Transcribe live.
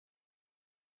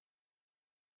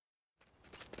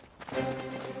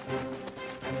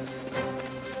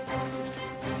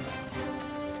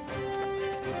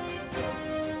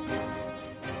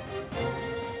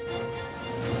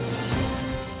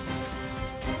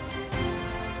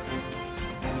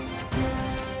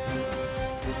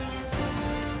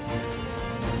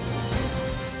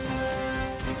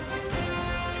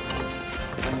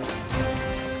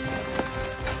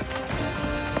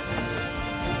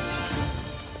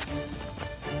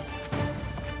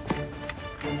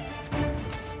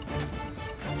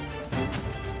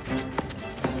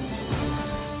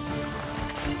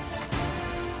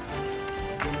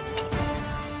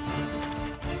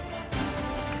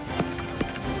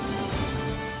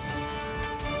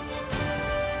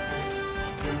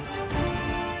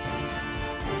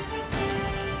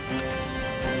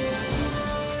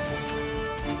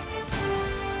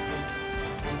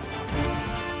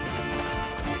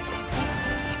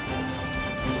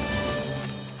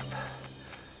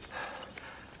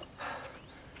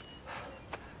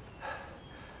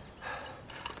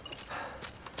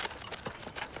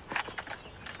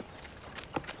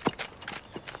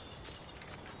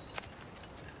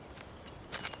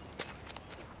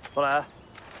总来，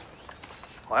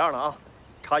好样的啊！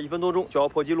差1分多钟就要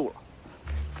破纪录了。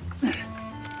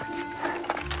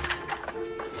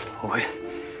我会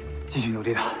继续努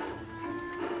力的。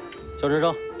肖先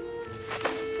生，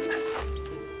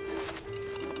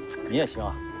你也行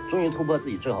啊，终于突破自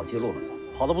己最好记录了，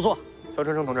跑得不错。肖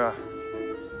春生同志，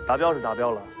达标是达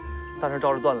标了，但是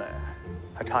照着段磊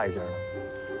还差一截呢。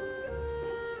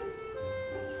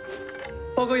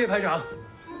报告叶排长，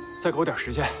再给我点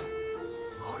时间，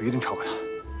我一定超过他。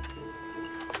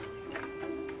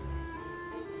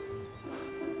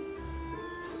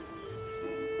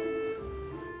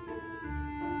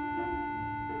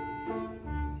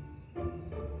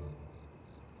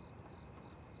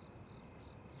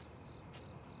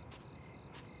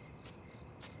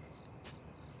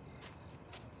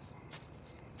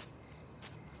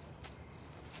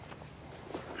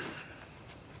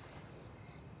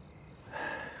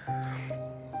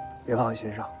 别放在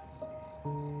心上。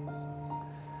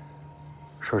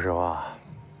说实话，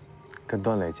跟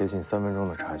段磊接近3分钟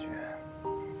的差距，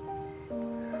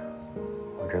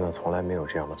我真的从来没有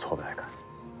这样的挫败感。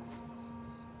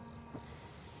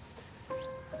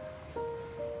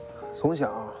从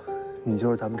小，你就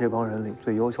是咱们这帮人里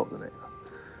最优秀的那个，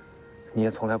你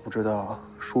也从来不知道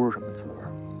输是什么滋味。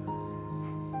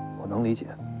我能理解，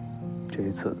这一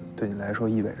次对你来说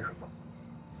意味着什么。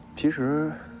其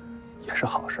实，也是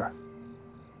好事儿。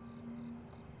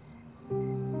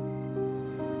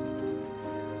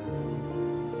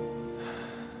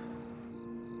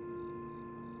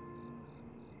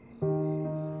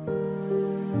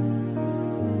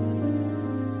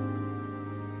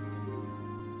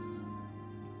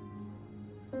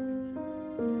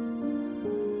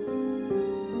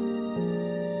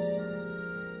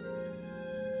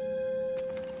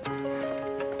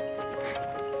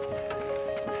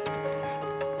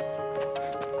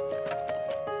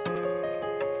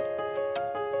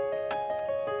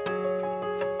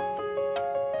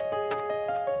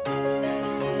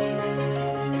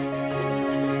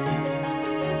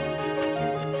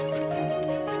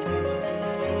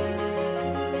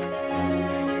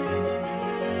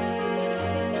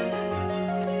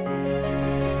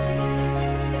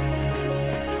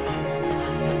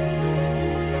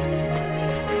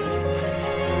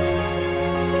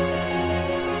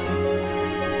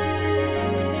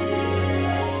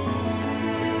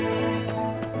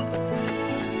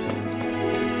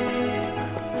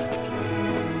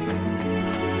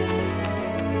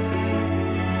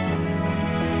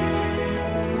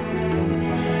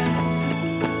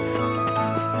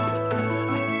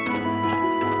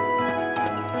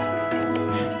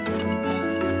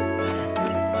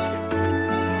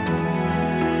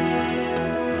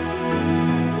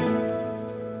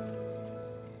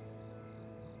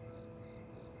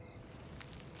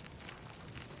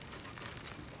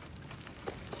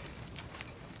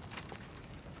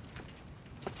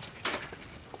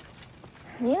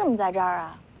 你怎么在这儿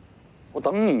啊？我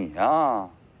等你呀，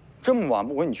这么晚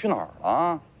不回，你去哪儿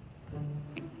了？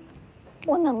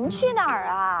我能去哪儿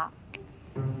啊？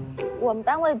我们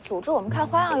单位组织我们看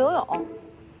花样游泳。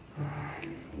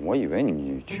我以为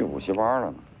你去补习班了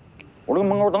呢。我这个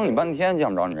门口等你半天，见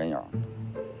不着你人影。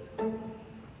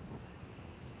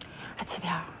哎，七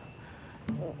天，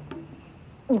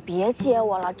你别接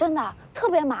我了，真的特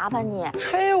别麻烦你。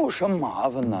这有什么麻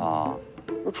烦呢？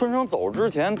春生走之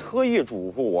前特意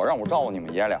嘱咐我，让我照顾你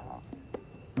们爷俩。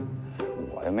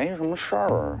我也没什么事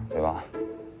儿，对吧？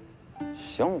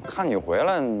行，我看你回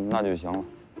来那就行了。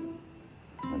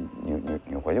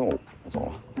你回去，我走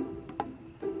了，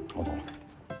我走了。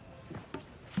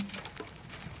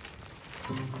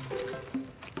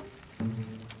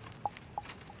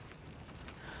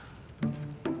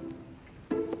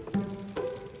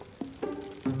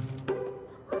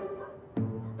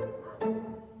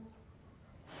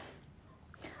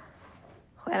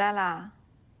回来啦，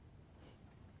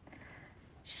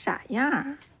傻样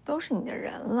儿，都是你的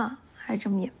人了，还这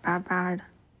么眼巴巴的。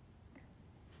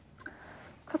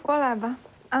快过来吧，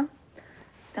啊，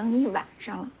等你一晚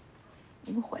上了，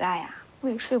你不回来呀，我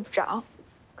也睡不着。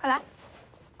快来，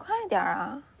快点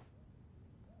啊！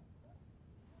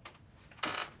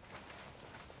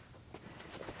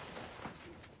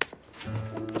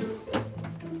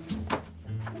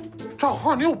赵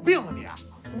浩，你有病啊你！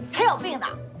你才有病呢！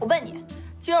我问你，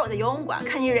今儿我在游泳馆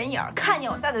看见人影，看见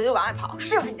我撒腿就往外跑，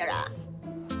是不是你的人？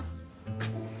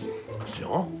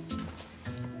行，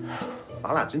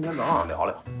咱俩今天正好聊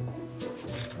聊。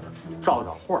赵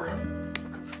小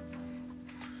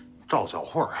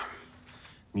慧儿，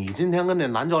你今天跟那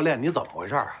男教练你怎么回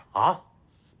事啊？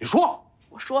你说。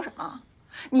我说什么？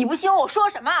你不信我说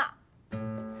什么？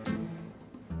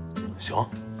行，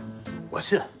我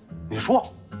信，你说。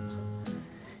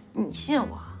你信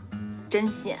我？真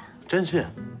信？真信。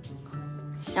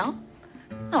行，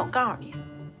那我告诉你，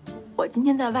我今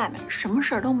天在外面什么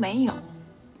事儿都没有，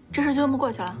这事就这么过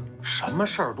去了。什么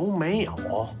事儿都没有？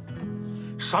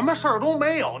什么事儿都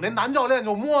没有？那男教练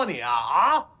就摸你啊？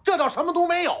啊，这叫什么都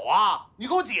没有啊？你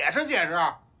给我解释解释。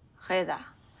黑子，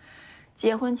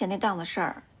结婚前那档子事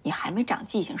儿，你还没长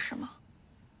记性是吗？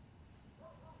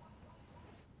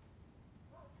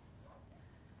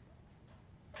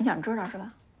你想知道是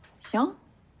吧？行，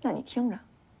那你听着。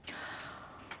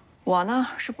我呢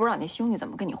是不知道你兄弟怎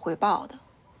么跟你汇报的。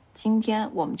今天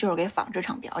我们就是给纺织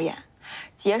厂表演，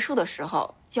结束的时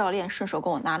候，教练顺手给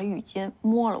我拿了浴巾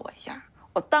摸了我一下，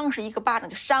我当时一个巴掌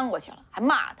就扇过去了，还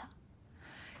骂了他。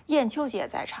燕秋姐也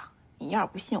在场，你要是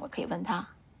不信，我可以问他。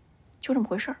就这么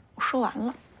回事儿，我说完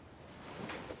了。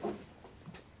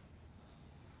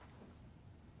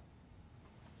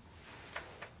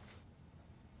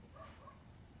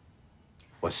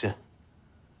我信。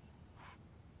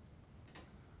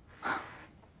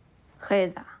黑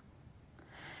子，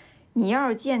你要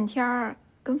是见天儿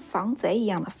跟防贼一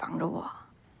样的防着我，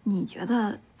你觉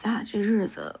得咱俩这日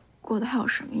子过得还有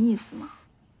什么意思吗？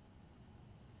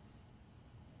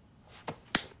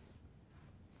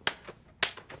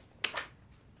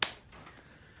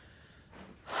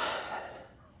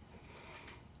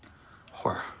慧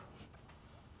儿，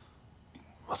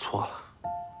我错了，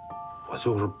我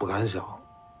就是不敢想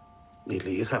你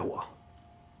离开我，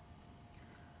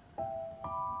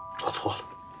我错了。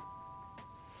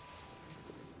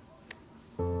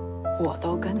我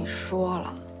都跟你说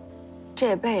了，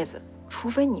这辈子除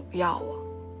非你不要我，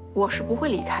我是不会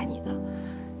离开你的。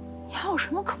你还有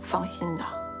什么可不放心的？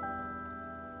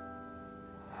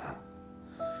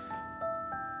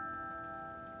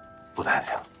不担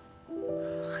心了。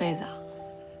黑子，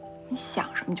你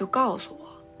想什么就告诉我。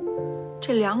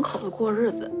这两口子过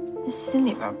日子，那心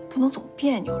里边不能总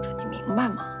别扭着，你明白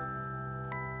吗？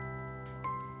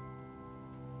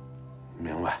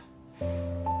明白。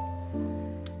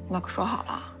那可说好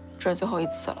了，这是最后一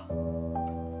次了。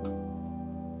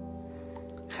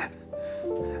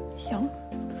行，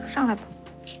上来吧。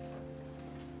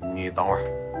你等会儿。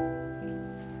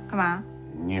干嘛？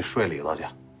你睡里头去。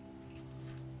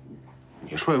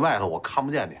你睡外头，我看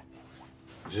不见你。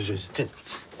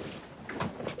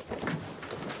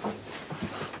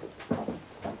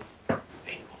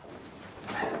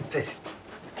这。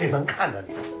这能看着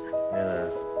你。那个，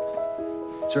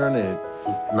今儿那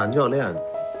男教练，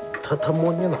他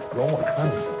摸你哪儿了？我看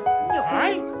着。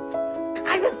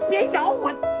哎呀，别咬我！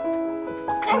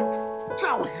哎，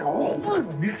赵守，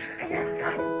你谁呀？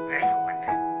哎呀，我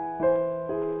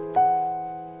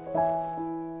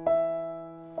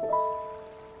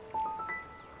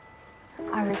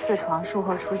24床术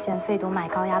后出现肺动脉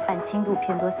高压半轻度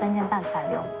偏多3件半反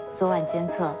流，昨晚监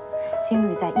测心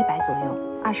率在100左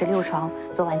右。26床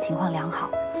昨晚情况良好，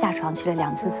下床去了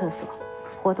2次厕所，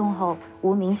活动后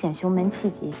无明显胸闷气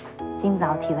急，今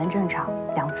早体温正常，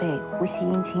两肺呼吸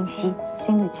音清晰，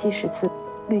心率70次，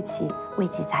氯气未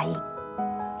及杂音。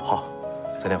好，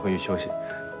早点回去休息，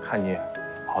看你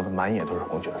熬得满眼都是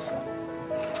红血丝。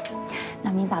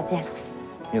那明早见。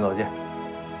明早见。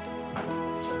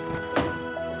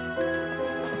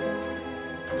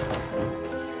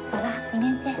走了，明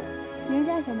天见。明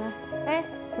天见，小梅。哎，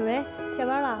小梅，下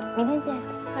班了？明天见。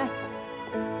哎，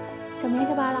小梅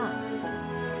下班了。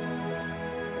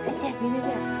再见。明天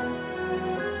见。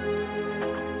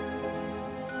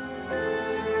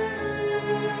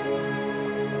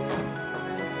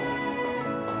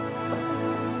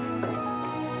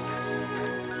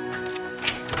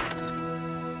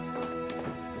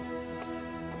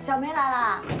小梅来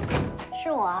啦，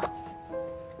是我。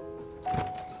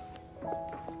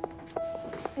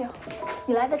哎呦，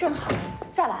你来的正好，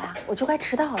再来啊，我就该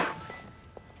迟到了。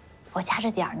我掐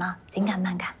着点儿呢，紧赶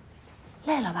慢赶。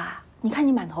累了吧？你看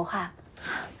你满头汗。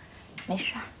没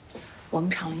事儿。我们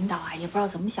厂领导啊，也不知道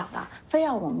怎么想的，非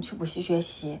要我们去补习学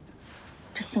习。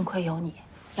这幸亏有你，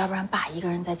要不然爸一个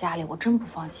人在家里，我真不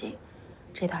放心。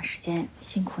这段时间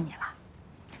辛苦你了。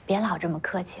别老这么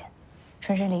客气，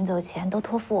春生临走前都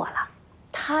托付我了。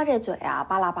他这嘴啊，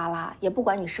巴拉巴拉，也不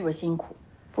管你是不是辛苦。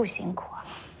不辛苦。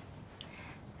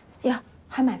呀，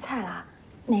还买菜啦？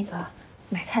那个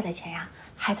买菜的钱呀，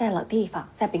还在老地方，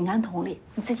在饼干桶里，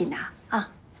你自己拿啊。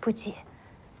不急。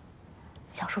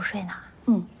小树睡呢？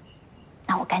嗯。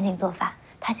那我赶紧做饭，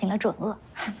他醒了准饿。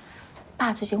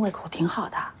爸最近胃口挺好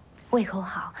的。胃口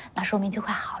好，那说明就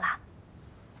快好了。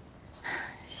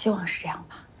希望是这样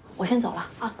吧。我先走了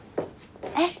啊。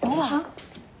哎，等会儿。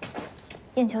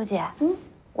燕秋姐，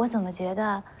我怎么觉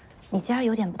得你今儿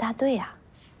有点不大对呀？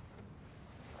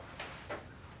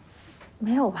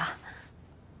没有吧？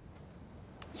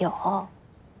有，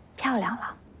漂亮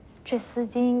了，这丝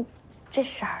巾，这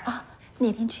色儿啊，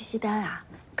那天去西单啊，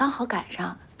刚好赶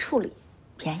上处理，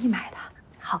便宜买的，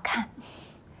好看。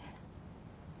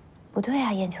不对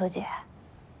啊，燕秋姐，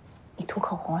你涂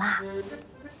口红啦？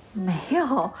没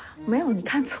有，没有，你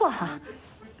看错了。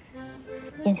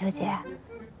燕秋姐，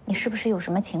你是不是有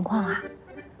什么情况啊？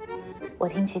我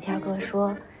听齐天哥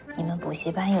说，你们补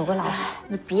习班有个老师，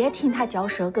你别听他嚼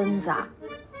舌根子啊。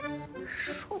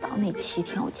说到那7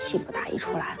天，我气不打一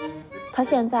处来。他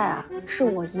现在啊，是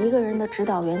我一个人的指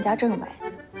导员加政委，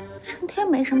成天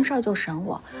没什么事儿就审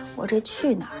我，我这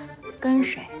去哪儿，跟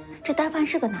谁？这单凡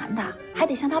是个男的，还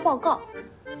得向他报告。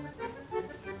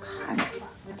看着吧，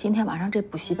今天晚上这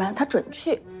补习班他准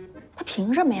去，他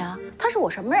凭什么呀？他是我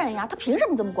什么人呀？他凭什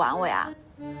么这么管我呀？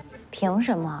凭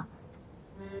什么？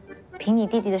凭你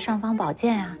弟弟的尚方宝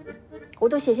剑啊！我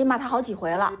都写信骂他好几回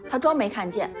了，他装没看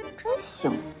见，真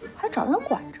行，还找人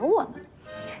管着我呢。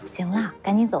行了，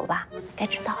赶紧走吧，该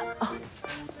迟到了。哦，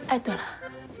哎，对了，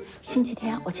星期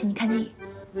天我请你看电影。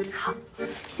好，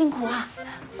辛苦啊。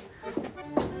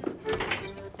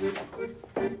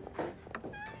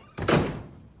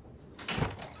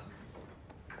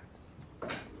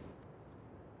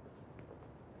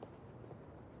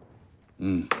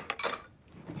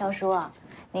肖叔，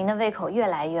您的胃口越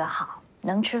来越好，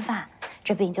能吃饭，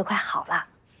这病就快好了。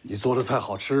你做的菜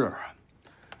好吃，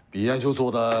比燕秋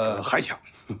做的还强。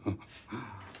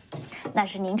那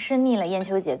是您吃腻了燕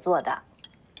秋姐做的，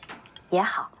也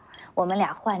好，我们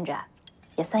俩换着，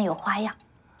也算有花样。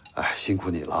哎，辛苦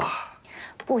你了。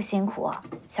不辛苦，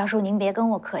肖叔您别跟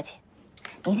我客气，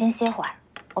您先歇会儿，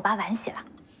我把碗洗了。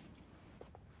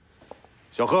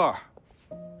小贺，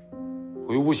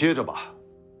回屋歇着吧，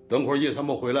等会儿叶三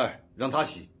伯回来让他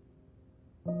洗。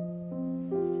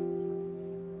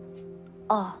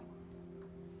哦。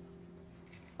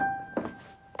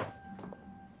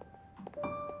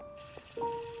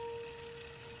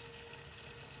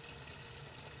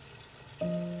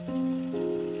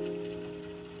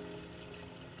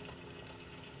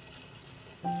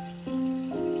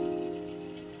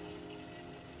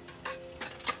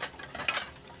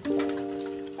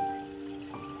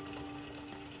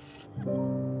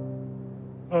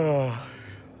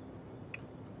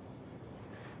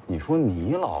你说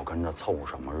你老跟着凑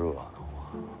什么热闹啊？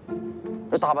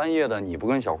这大半夜的，你不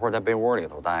跟小霍在被窝里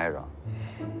头待着？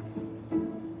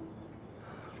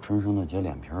春生的姐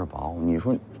脸皮薄，你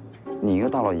说你一个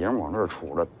大老爷们往这儿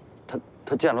杵着，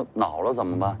他见了恼了怎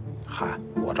么办？嗨，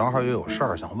我正好也有事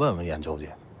儿想问问燕秋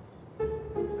姐。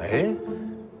哎，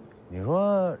你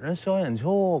说人萧燕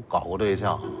秋搞过对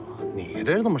象，你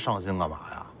这么上心干嘛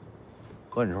呀？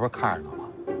哥，你是不是看上他了？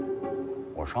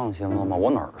我上心了吗？我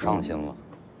哪儿上心了？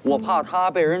我怕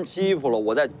他被人欺负了，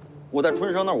我在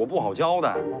春生那儿我不好交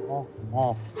代。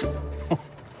哦。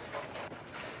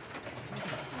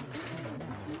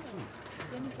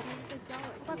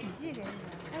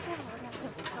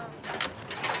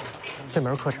这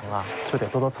门课程啊，就得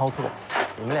多多操作。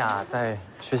你们俩在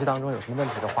学习当中有什么问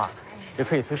题的话，也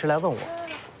可以随时来问我。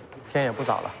天也不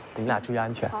早了，你们俩注意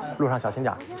安全，路上小心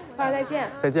点。花儿再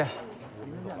见。再见。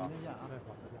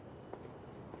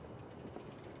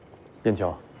燕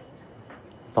秋，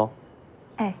走。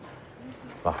哎，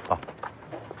走，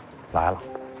来了。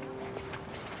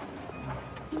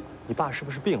你爸是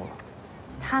不是病了？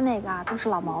他那个啊都是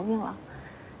老毛病了，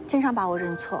经常把我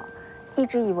认错，一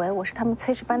直以为我是他们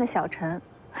炊事班的小陈。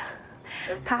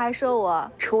他还说我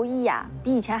厨艺呀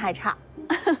比以前还差。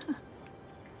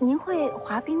您会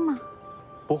滑冰吗？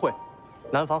不会，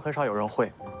南方很少有人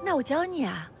会。那我教你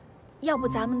啊，要不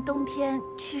咱们冬天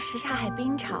去什刹海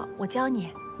冰场，我教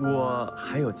你。我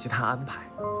还有其他安排。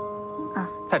啊，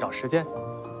再找时间。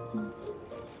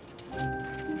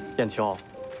燕秋，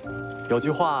有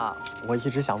句话我一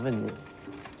直想问你。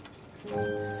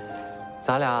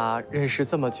咱俩认识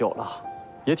这么久了，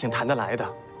也挺谈得来的。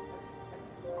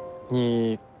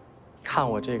你看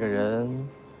我这个人，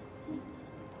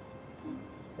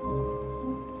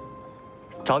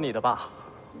找你的吧。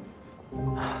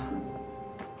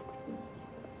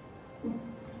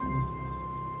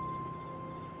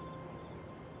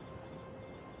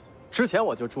之前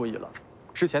我就注意了，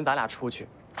之前咱俩出去，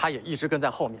他也一直跟在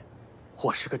后面。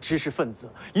我是个知识分子，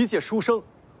一介书生，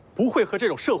不会和这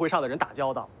种社会上的人打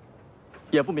交道，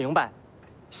也不明白，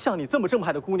像你这么正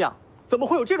派的姑娘，怎么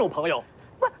会有这种朋友？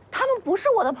不是，他们不是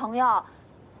我的朋友，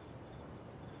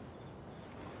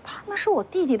他们是我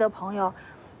弟弟的朋友，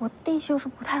我弟就是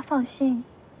不太放心。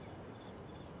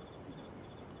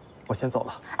我先走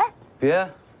了。哎，别，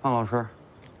范老师，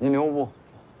您留步。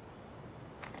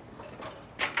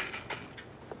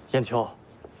燕秋，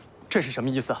这是什么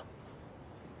意思？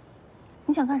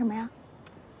你想干什么呀？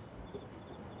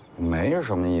没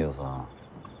什么意思啊，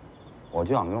我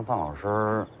就想跟范老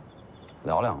师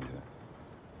聊两句。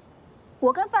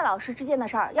我跟范老师之间的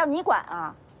事儿要你管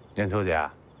啊？燕秋姐，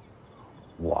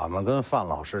我们跟范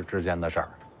老师之间的事儿，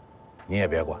你也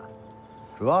别管。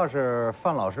主要是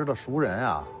范老师的熟人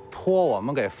啊，托我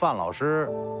们给范老师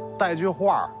带句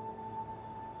话。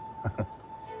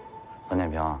范建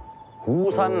平，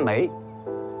胡三梅，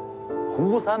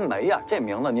胡三梅呀，这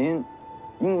名字您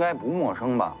应该不陌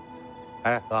生吧？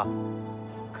哎哥，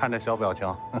看这小表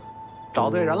情，找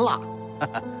对人了。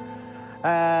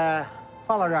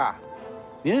范老师，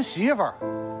您媳妇儿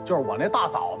就是我那大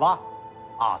嫂子，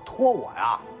啊，托我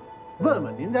呀，问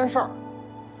问您件事儿，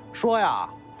说呀，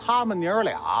他们娘儿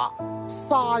俩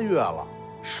3月了，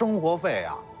生活费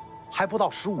呀还不到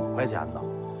15块钱呢，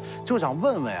就想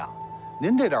问问呀，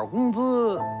您这点工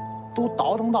资都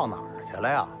倒腾到哪儿去了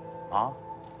呀？啊，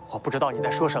我不知道你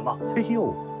在说什么。哎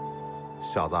呦，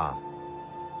小子，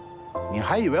你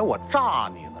还以为我诈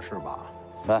你呢是吧？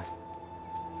来，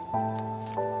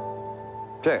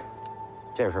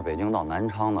这是北京到南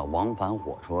昌的往返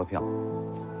火车票，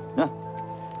那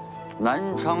南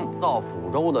昌到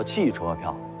抚州的汽车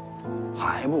票，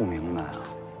还不明白啊？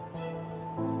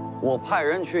我派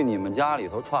人去你们家里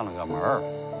头串了个门儿，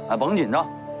哎，甭紧张，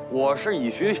我是以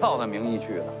学校的名义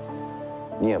去的，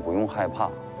你也不用害怕，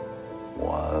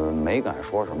我没敢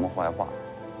说什么坏话，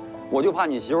我就怕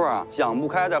你媳妇儿啊想不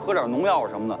开，再喝点农药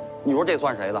什么的，你说这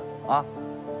算谁的啊？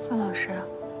范老师，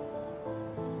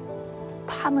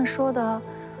他们说的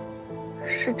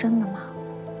是真的吗？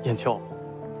燕秋，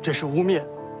这是污蔑，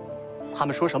他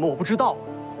们说什么我不知道。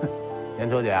燕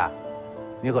秋姐，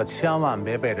你可千万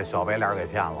别被这小白脸给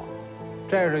骗了，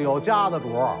这是有家的主，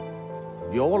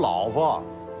有老婆，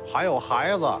还有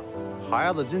孩子，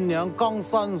孩子今年刚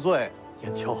3岁。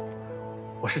燕秋，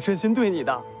我是真心对你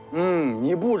的。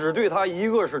你不只对他一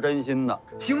个是真心的。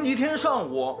星期天上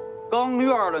午，刚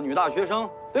院的女大学生，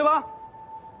对吧？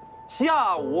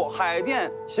下午海淀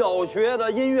小学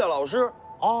的音乐老师。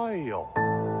哎呦，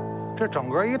这整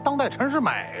个一当代陈世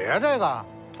美呀！这个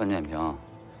范建平，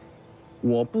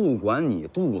我不管你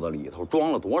肚子里头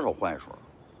装了多少坏水，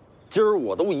今儿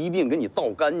我都一并给你倒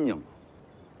干净了。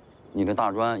你这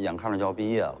大专眼看着就要毕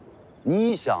业了，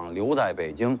你想留在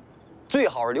北京，最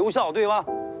好是留校，对吧？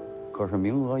可是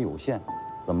名额有限，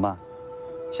怎么办？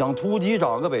想突击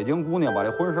找个北京姑娘把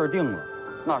这婚事定了，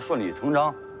那顺理成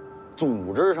章，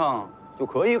组织上就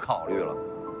可以考虑了。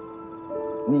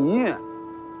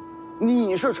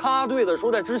你是插队的时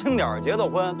候在知青点结的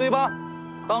婚，对吧？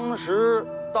当时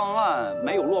档案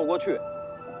没有落过去，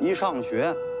一上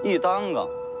学一耽搁，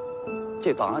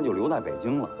这档案就留在北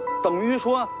京了，等于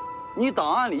说你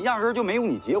档案里压根儿就没有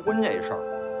你结婚这事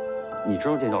儿。你知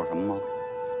道这叫什么吗？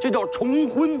这叫重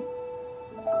婚。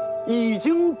已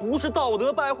经不是道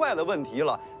德败坏的问题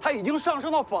了，它已经上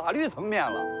升到法律层面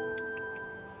了。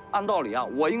按道理啊，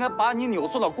我应该把你扭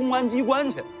送到公安机关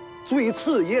去，最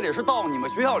次也得是到你们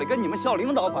学校里跟你们校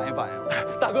领导反映反映。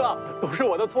大哥，都是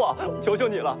我的错，求求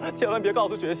你了，千万别告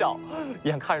诉学校。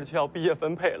眼看着就要毕业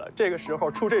分配了，这个时候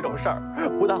出这种事儿，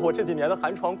不但我这几年的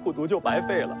寒窗苦读就白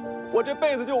费了，我这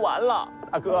辈子就完了。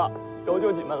大哥，求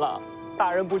求你们了，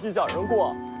大人不计小人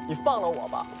过，你放了我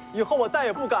吧，以后我再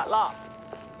也不敢了。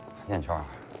燕圈，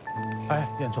哎，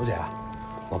燕秋姐，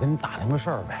我跟你打听个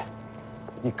事儿呗，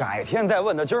你改天再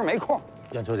问他，今儿没空。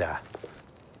燕秋姐，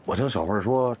我听小慧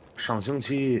说上星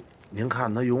期您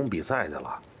看她游泳比赛去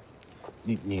了，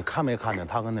你看没看见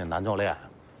她跟那男教练？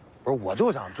不是，我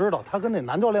就想知道她跟那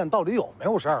男教练到底有没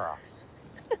有事儿啊？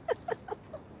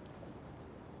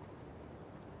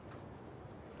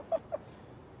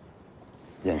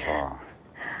燕圈，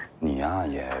你呀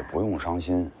也不用伤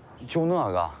心，就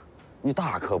那个。你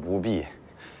大可不必，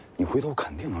你回头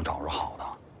肯定能找着好的。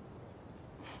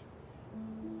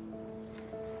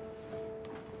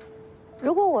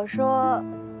如果我说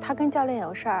他跟教练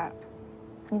有事儿，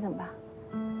你怎么办？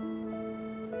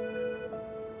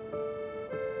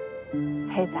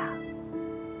黑子，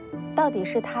到底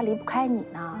是他离不开你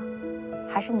呢，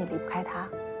还是你离不开他？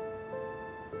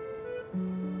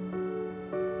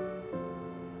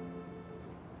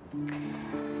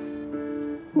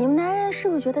你们男人是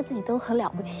不是觉得自己都很了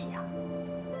不起呀？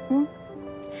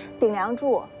顶梁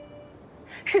柱，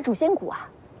是主心骨啊！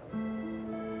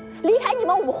离开你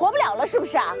们，我们活不了了，是不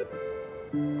是啊？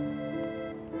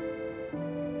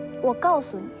我告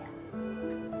诉你，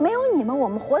没有你们，我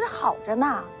们活得好着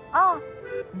呢啊！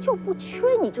就不缺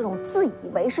你这种自以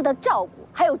为是的照顾，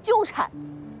还有纠缠。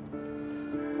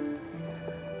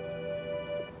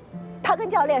他跟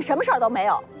教练什么事儿都没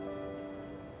有。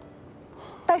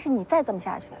但是你再这么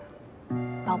下去，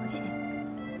了不起。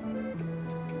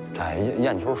哎，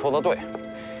燕秋说的对。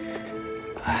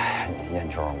哎，燕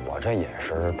秋，我这也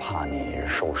是怕你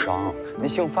受伤。那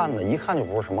姓范的，一看就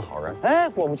不是什么好人。哎，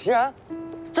果不其然，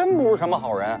真不是什么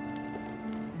好人。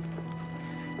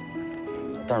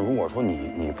但如果说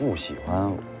你不喜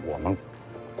欢我们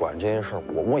管这些事儿，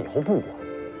我以后不管。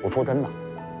我说真的。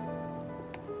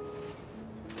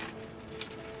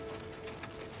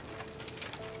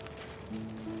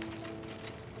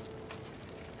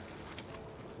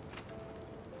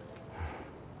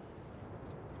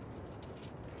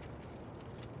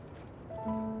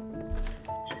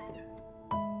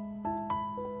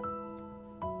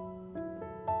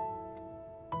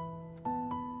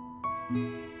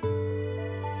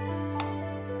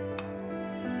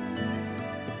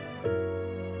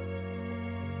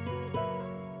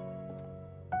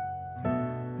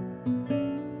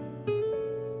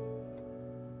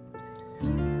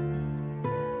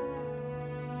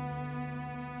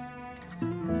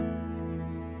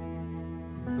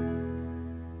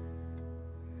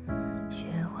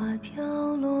飘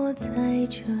落在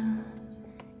这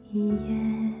一夜，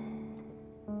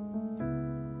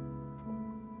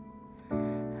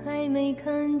还没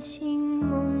看清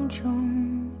梦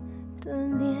中的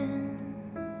脸，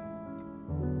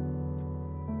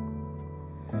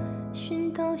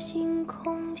寻到星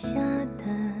空下的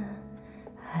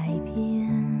海边，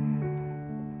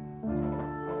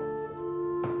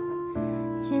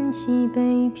捡起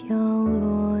被飘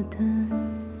落的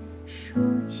书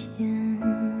签。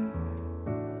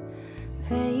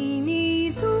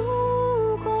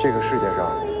这个世界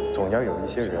上总要有一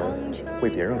些人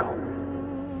为别人考虑，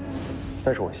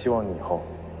但是我希望你以后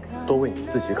多为你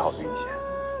自己考虑一些。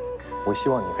我希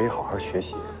望你可以好好学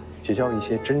习，结交一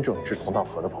些真正志同道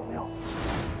合的朋友。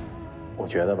我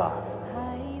觉得吧，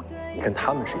你跟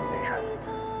他们是一类人，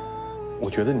我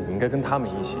觉得你应该跟他们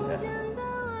一起，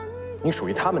你属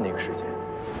于他们那个世界，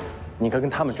你应该跟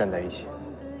他们站在一起，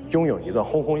拥有一段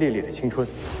轰轰烈烈的青春。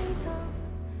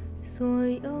所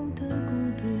有的孤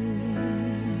独，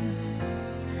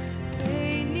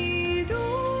陪你度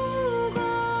过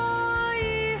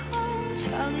以后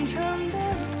长长的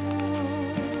路，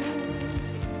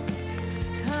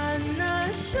看那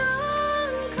盛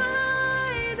开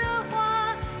的花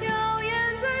摇曳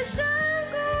在山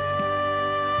谷，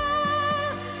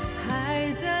还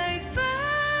在沸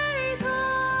腾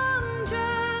着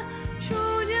初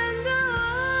见的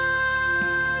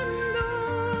温度，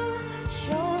守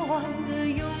望的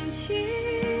勇气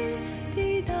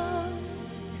抵挡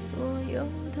所有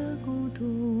的孤独。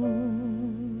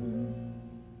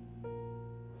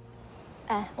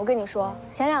哎，我跟你说，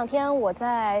前2天我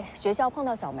在学校碰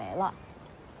到小梅了，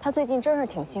她最近真是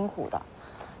挺辛苦的，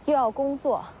又要工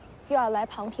作，又要来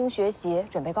旁听学习，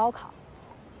准备高考。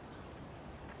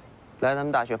来咱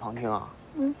们大学旁听啊？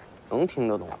能听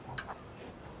得懂吗？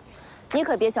你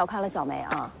可别小看了小梅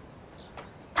啊，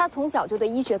她从小就对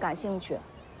医学感兴趣，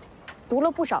读了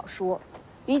不少书，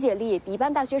理解力比一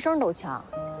般大学生都强。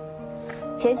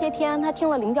前些天她听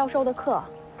了林教授的课，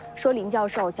说林教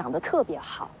授讲得特别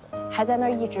好，还在那儿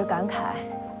一直感慨，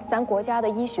咱国家的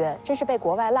医学真是被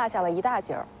国外落下了一大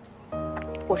截儿。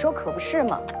我说可不是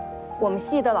嘛，我们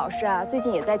系的老师啊，最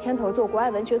近也在牵头做国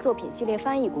外文学作品系列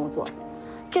翻译工作，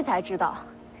这才知道，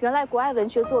原来国外文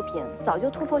学作品早就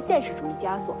突破现实主义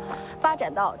枷锁，发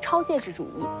展到超现实主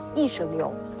义、意识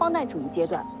流、荒诞主义阶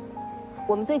段。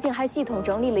我们最近还系统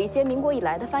整理了一些民国以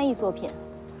来的翻译作品，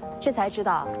这才知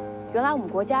道，原来我们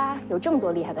国家有这么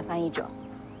多厉害的翻译者。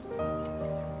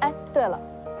哎，对了，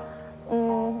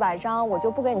晚上我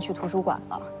就不跟你去图书馆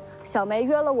了，小梅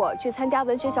约了我去参加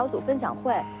文学小组分享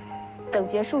会，等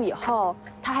结束以后，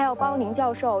她还要帮林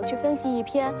教授去分析一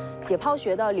篇解剖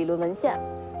学的理论文献，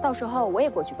到时候我也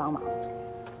过去帮忙。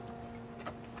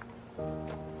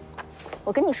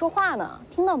我跟你说话呢，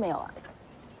听到没有啊？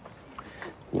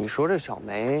你说这小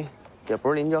梅也不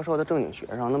是林教授的正经学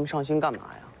生，那么上心干嘛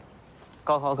呀？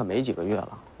高考可没几个月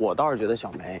了，我倒是觉得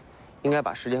小梅应该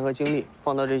把时间和精力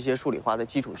放到这些数理化的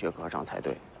基础学科上才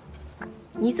对。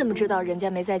你怎么知道人家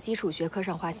没在基础学科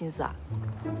上花心思啊？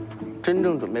真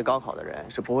正准备高考的人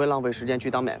是不会浪费时间去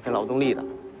当免费劳动力的，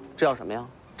这叫什么呀？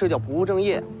这叫不务正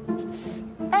业。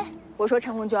哎，我说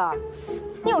陈红娟，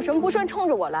你有什么不顺冲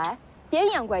着我来，别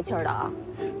阴阳怪气的啊！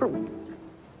不是，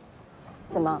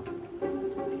怎么？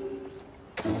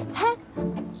嘿，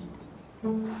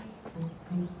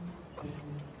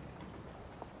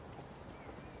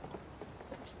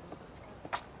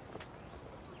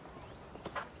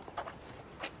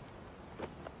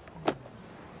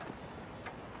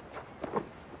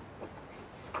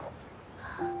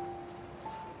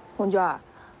红娟，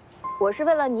我是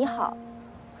为了你好，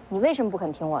你为什么不肯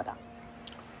听我的？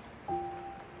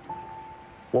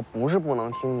我不是不能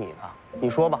听你的，你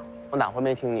说吧，我哪回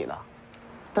没听你的？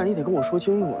但是你得跟我说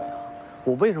清楚了呀，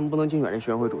我为什么不能竞选这学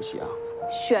生会主席啊？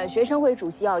选学生会主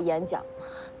席要演讲，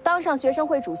当上学生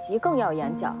会主席更要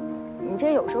演讲。你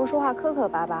这有时候说话磕磕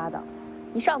巴巴的，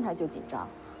一上台就紧张，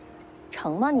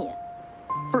成吗你？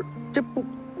不是，这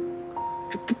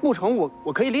不成，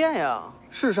我可以练呀。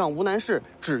世上无难事，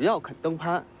只要肯登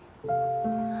攀。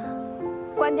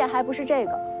关键还不是这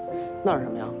个，那是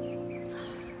什么呀？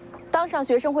当上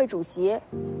学生会主席，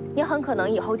你很可能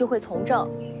以后就会从政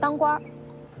当官。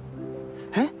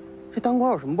哎，这当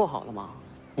官有什么不好的吗？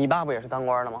你爸不也是当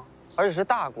官的吗？而且是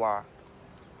大官，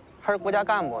还是国家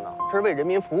干部呢，这是为人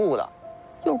民服务的，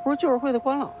又不是居委会的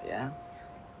官老爷。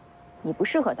你不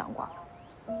适合当官。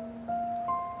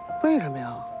为什么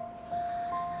呀？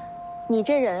你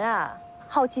这人啊，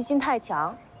好奇心太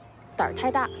强，胆儿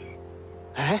太大。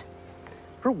哎，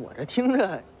不是我这听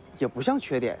着也不像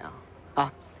缺点呀。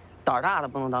啊，胆儿大的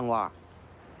不能当官，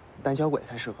胆小鬼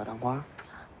才适合当官。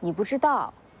你不知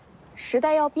道，时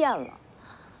代要变了，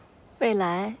未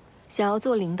来想要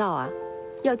做领导啊，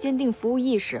要坚定服务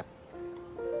意识，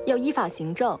要依法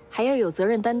行政，还要有责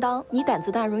任担当。你胆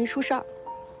子大，容易出事儿。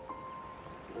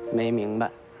没明白。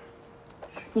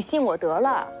你信我得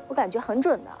了，我感觉很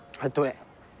准的。啊，对，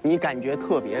你感觉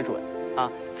特别准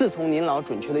啊！自从您老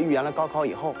准确地预言了高考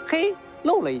以后，嘿，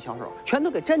露了一小手，全都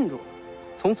给镇住了。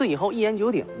从此以后一言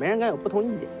九鼎，没人敢有不同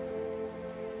意见。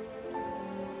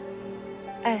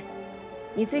哎，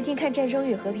你最近看《战争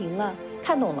与和平》了，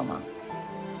看懂了吗？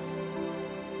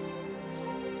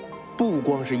不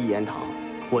光是一言堂，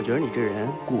我觉得你这人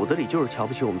骨子里就是瞧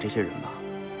不起我们这些人吧？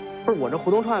不是我这胡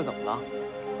同串子怎么了？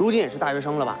如今也是大学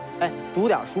生了吧？哎，读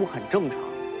点书很正常。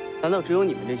难道只有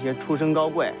你们这些出身高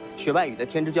贵、学外语的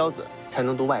天之骄子才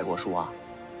能读外国书啊？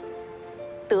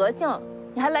德行，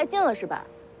你还来劲了是吧？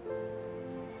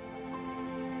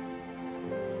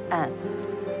哎，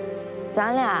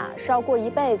咱俩是要过一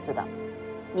辈子的，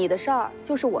你的事儿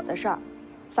就是我的事儿，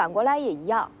反过来也一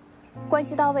样，关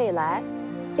系到未来，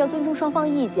要尊重双方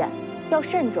意见，要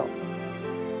慎重。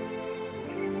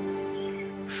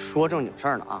说正经事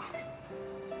儿呢啊，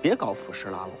别搞腐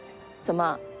蚀拉拢。怎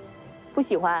么，不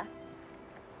喜欢？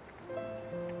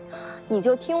你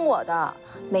就听我的，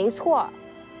没错。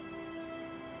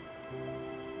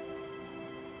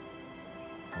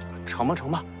成吧，成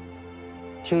吧，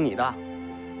听你的。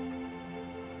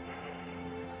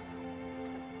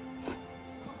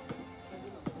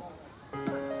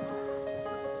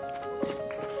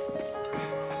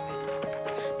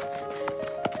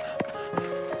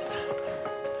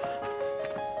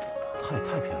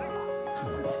太便宜了，这么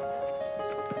多。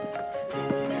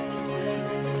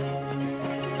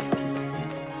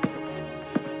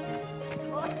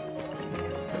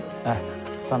哎，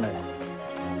段磊，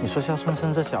你说肖春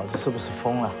生这小子是不是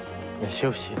疯了？连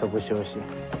休息都不休息，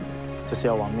这是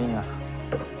要亡命啊！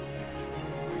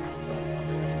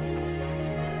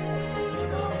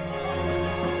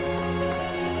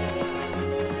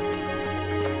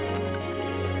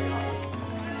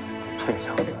这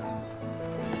小子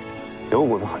有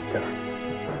股子狠劲儿，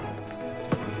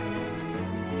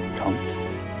成。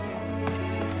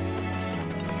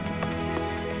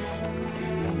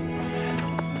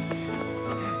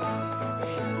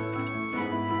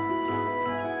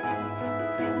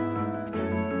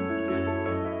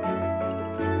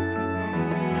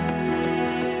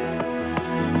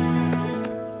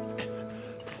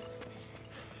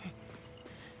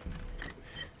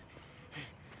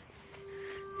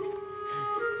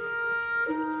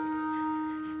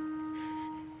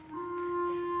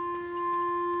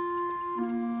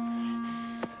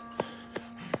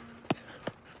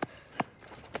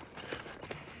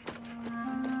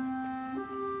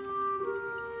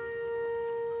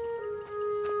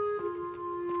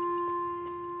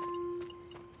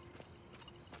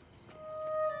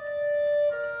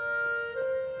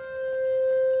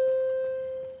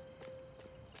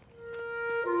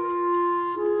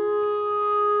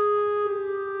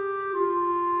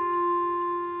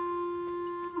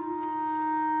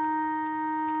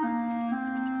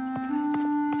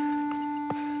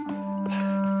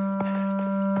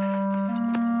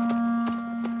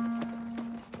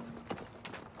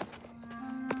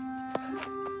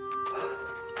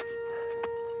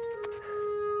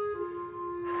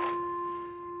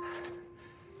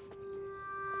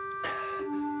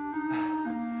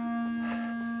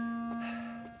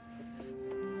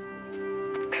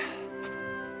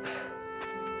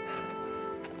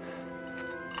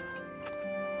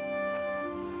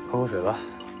喝口水吧。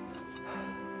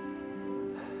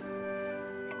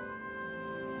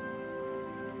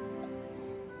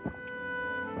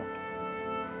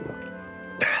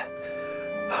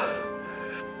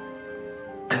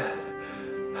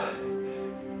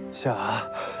夏啊，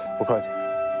不客气。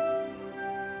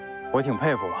我挺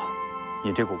佩服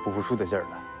你这股不服输的劲儿的。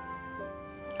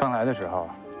刚来的时候，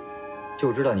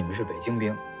就知道你们是北京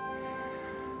兵。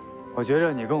我觉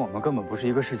着你跟我们根本不是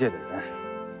一个世界的人，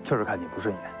就是看你不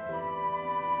顺眼。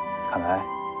看来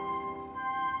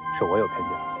是我有偏见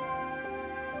了。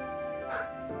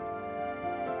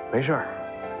没事儿，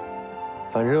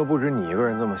反正又不止你一个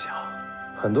人这么想，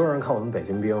很多人看我们北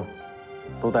京兵，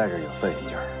都戴着有色眼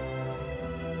镜。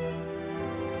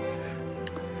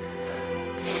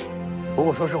不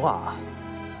过说实话啊，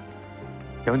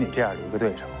有你这样的一个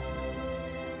对手，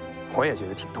我也觉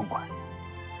得挺痛快。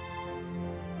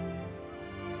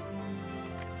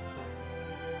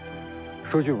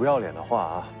说句不要脸的话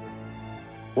啊，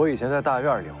我以前在大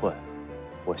院里混，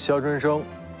我肖春生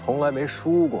从来没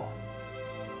输过。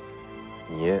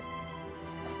你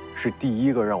是第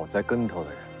一个让我栽跟头的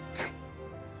人。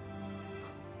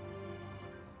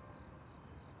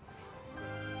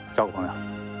交个朋友。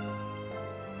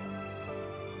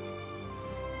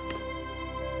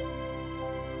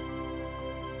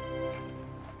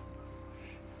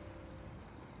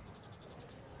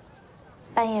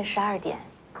半夜12点，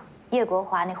叶国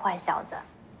华那坏小子，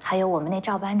还有我们那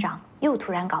赵班长又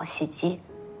突然搞袭击。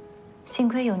幸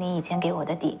亏有你以前给我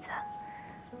的底子，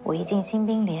我一进新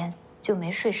兵连就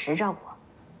没睡实着过，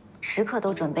时刻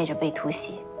都准备着被突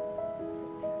袭。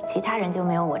其他人就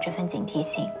没有我这份警惕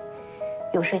性，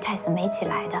有睡太死没起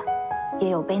来的，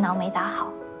也有背囊没打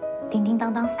好，叮叮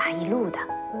当当撒一路的。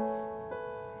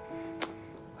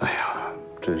哎呀，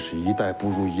真是一代不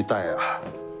如一代啊！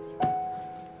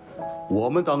我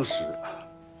们当时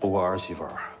不过儿媳妇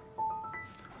儿，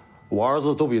我儿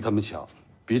子都比他们强，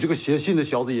比这个写信的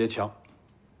小子也强。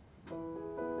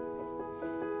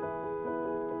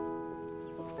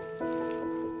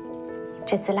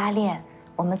这次拉练，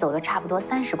我们走了差不多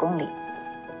30公里，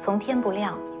从天不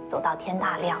亮走到天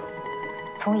大亮，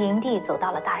从营地走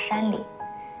到了大山里。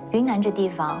云南这地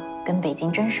方跟北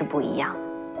京真是不一样，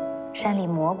山里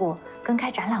蘑菇跟开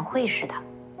展览会似的，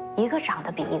一个长得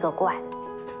比一个怪，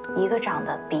一个长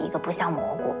得比一个不像蘑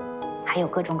菇，还有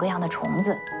各种各样的虫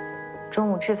子。中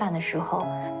午吃饭的时候，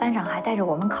班长还带着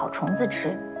我们烤虫子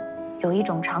吃，有一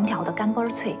种长条的干嘣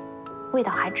脆，味道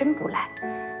还真不赖，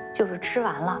就是吃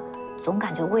完了总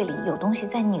感觉胃里有东西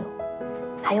在扭。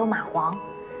还有蚂蟥，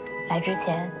来之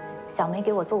前小梅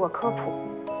给我做过科普，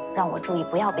让我注意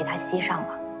不要被它吸上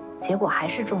了，结果还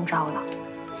是中招了。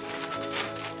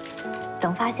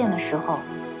等发现的时候，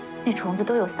那虫子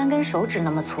都有3根手指那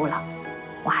么粗了，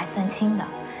我还算轻的，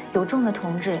有重的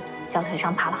同志小腿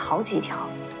上爬了好几条。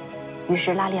于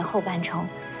是拉练后半程，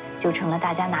就成了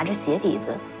大家拿着鞋底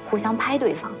子互相拍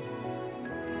对方。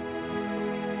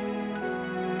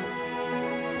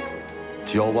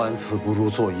教万次不如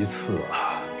做一次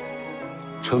啊！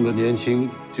趁着年轻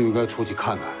就应该出去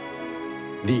看看，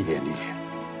历练历练。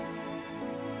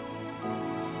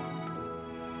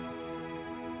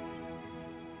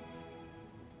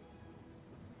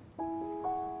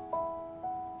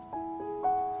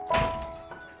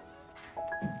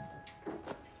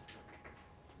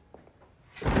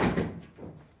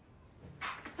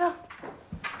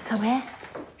小梅，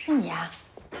是你呀？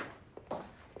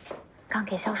刚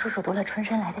给肖叔叔读了春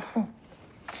生来的信。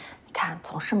你看，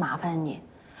总是麻烦你。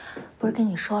不是跟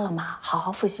你说了吗？好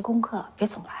好复习功课，别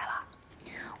总来了。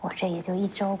我这也就1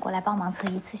周过来帮忙测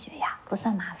1次血压，不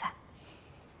算麻烦。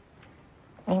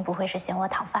您不会是嫌我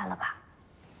讨饭了吧？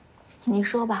你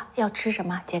说吧，要吃什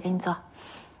么，姐给你做。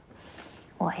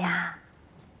我呀，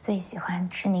最喜欢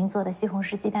吃您做的西红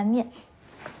柿鸡蛋面。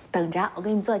等着，我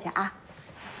给你做去啊。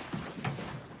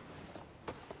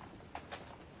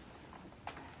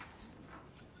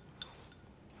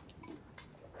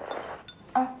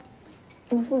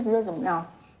你复习的怎么样？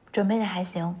准备的还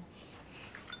行。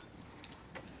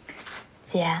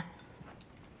姐，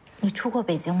你出过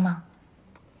北京吗？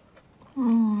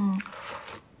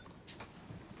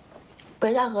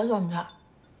北戴河算不算？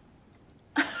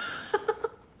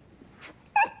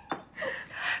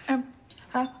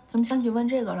怎么想起问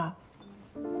这个了？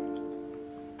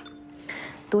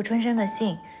读春生的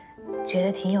信，觉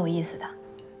得挺有意思的。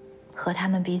和他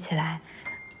们比起来，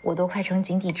我都快成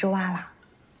井底之蛙了。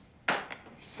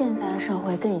现在的社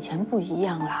会跟以前不一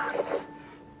样啦。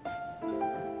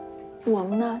我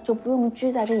们呢，就不用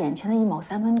拘在这眼前的1亩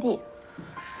3分地。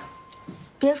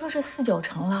别说是4、9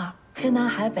城了，天南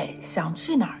海北，想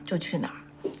去哪儿就去哪儿。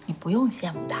你不用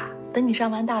羡慕他，等你上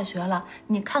完大学了，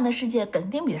你看的世界肯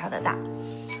定比他的大。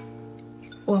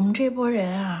我们这波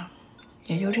人啊，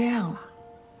也就这样了。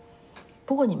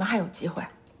不过你们还有机会，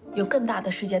有更大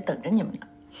的世界等着你们呢。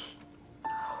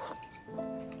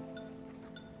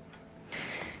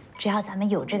只要咱们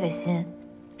有这个心，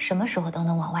什么时候都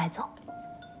能往外走。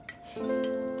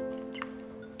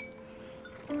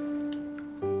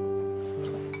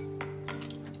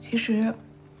其实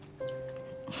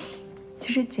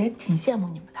姐挺羡慕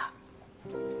你们的。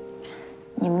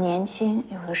你们年轻，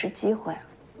有的是机会。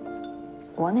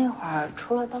我那会儿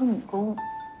除了当女工，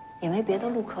也没别的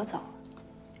路可走。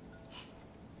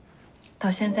到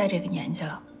现在这个年纪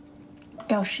了，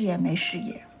要事业没事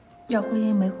业，要婚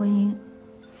姻没婚姻，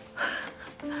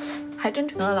还真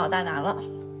成了老大难了。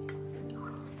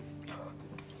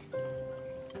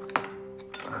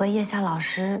和叶夏老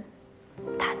师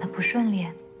谈的不顺利。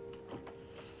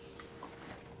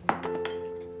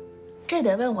这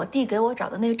得问我弟给我找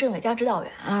的那个政委加指导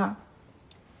员啊。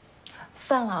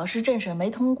范老师政审没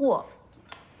通过。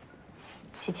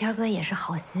启天哥也是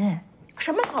好心。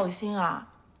什么好心啊？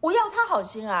我要他好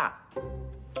心啊！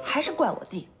还是怪我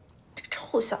弟，这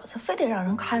臭小子非得让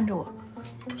人看着我。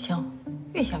不行，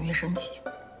越想越生气。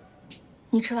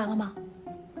你吃完了吗？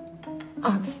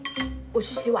啊，我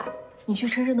去洗碗，你去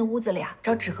琛琛的屋子里啊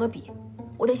找纸和笔，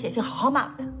我得写信好好骂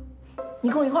骂他。你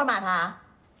跟我一块骂他啊？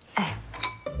哎。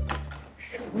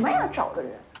什么呀，找个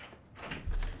人！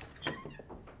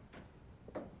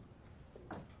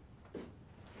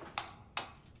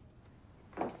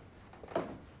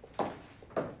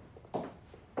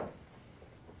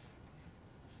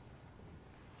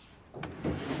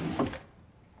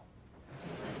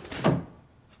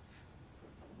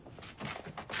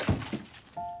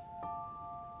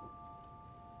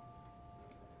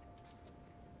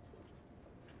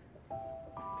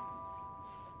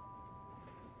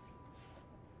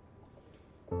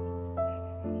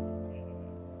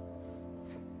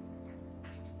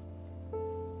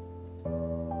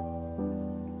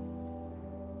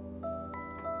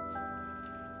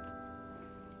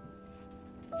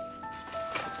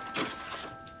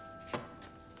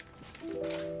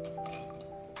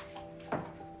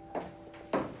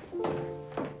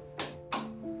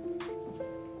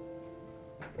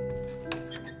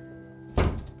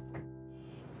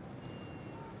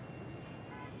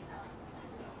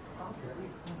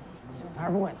他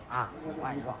是不会打，我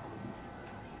跟你说，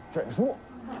准数。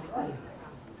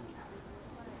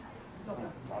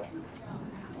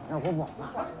那活不好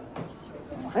干。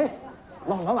哎，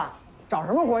老板，找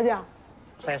什么活去啊？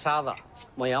筛沙子，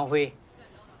抹洋灰。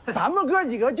咱们哥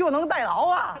几个就能代劳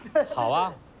啊！好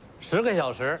啊，10个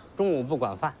小时，中午不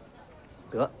管饭。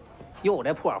得，又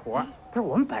这破活。不是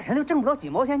我们本身就挣不了几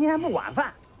毛钱，您还不管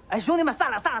饭？哎，兄弟们，散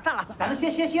了，咱们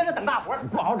歇着等大活，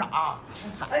不好找。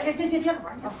哎，接着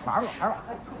玩吧。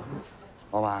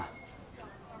老板，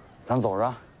咱走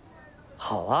着。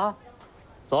好啊，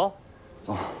走。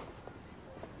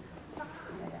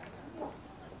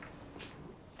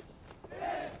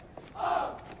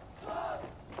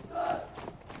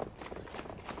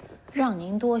让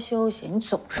您多休息，你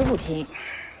总是不听。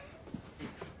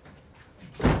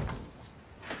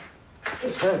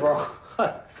先生，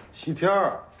嗨，齐天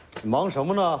儿，你忙什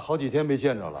么呢？好几天没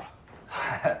见着了。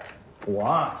嗨，我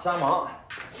啊瞎忙。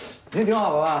您挺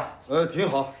好吧？挺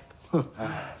好。哼，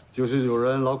就是有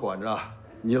人老管着。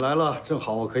你来了，正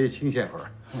好我可以清闲会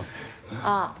儿。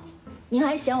啊，您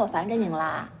还嫌我烦着您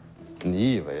啦？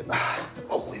你以为呢？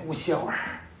我回屋歇会儿。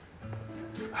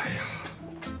哎呀。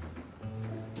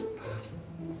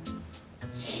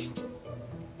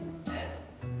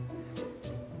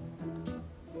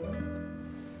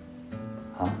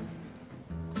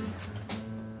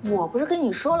我不是跟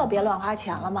你说了别乱花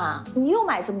钱了吗？你又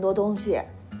买这么多东西。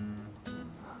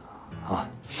啊。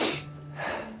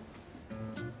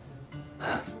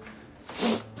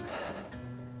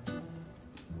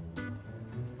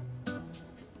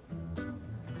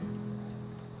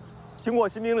经过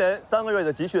新兵连3个月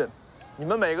的集训，你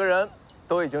们每个人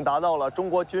都已经达到了中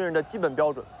国军人的基本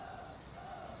标准。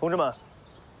同志们，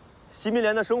新兵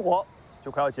连的生活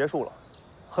就快要结束了，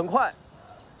很快，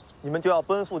你们就要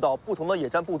奔赴到不同的野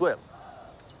战部队了。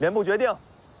连部决定，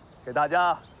给大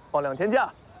家放2天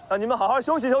假，让你们好好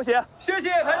休息休息。谢谢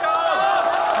排长。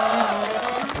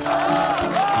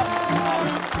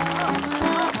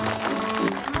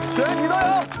全体都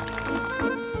有。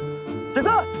解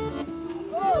散。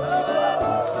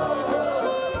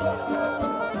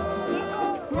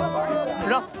师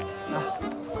长，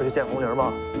快去见红玲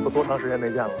吧，都多长时间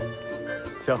没见了？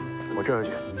行，我这就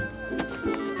去。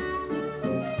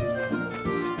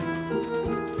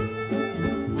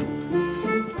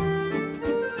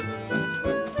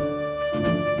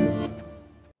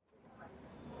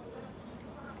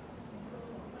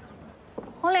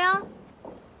红玲，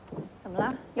怎么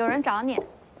了？有人找你。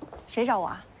谁找我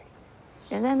啊？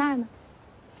人在那儿呢。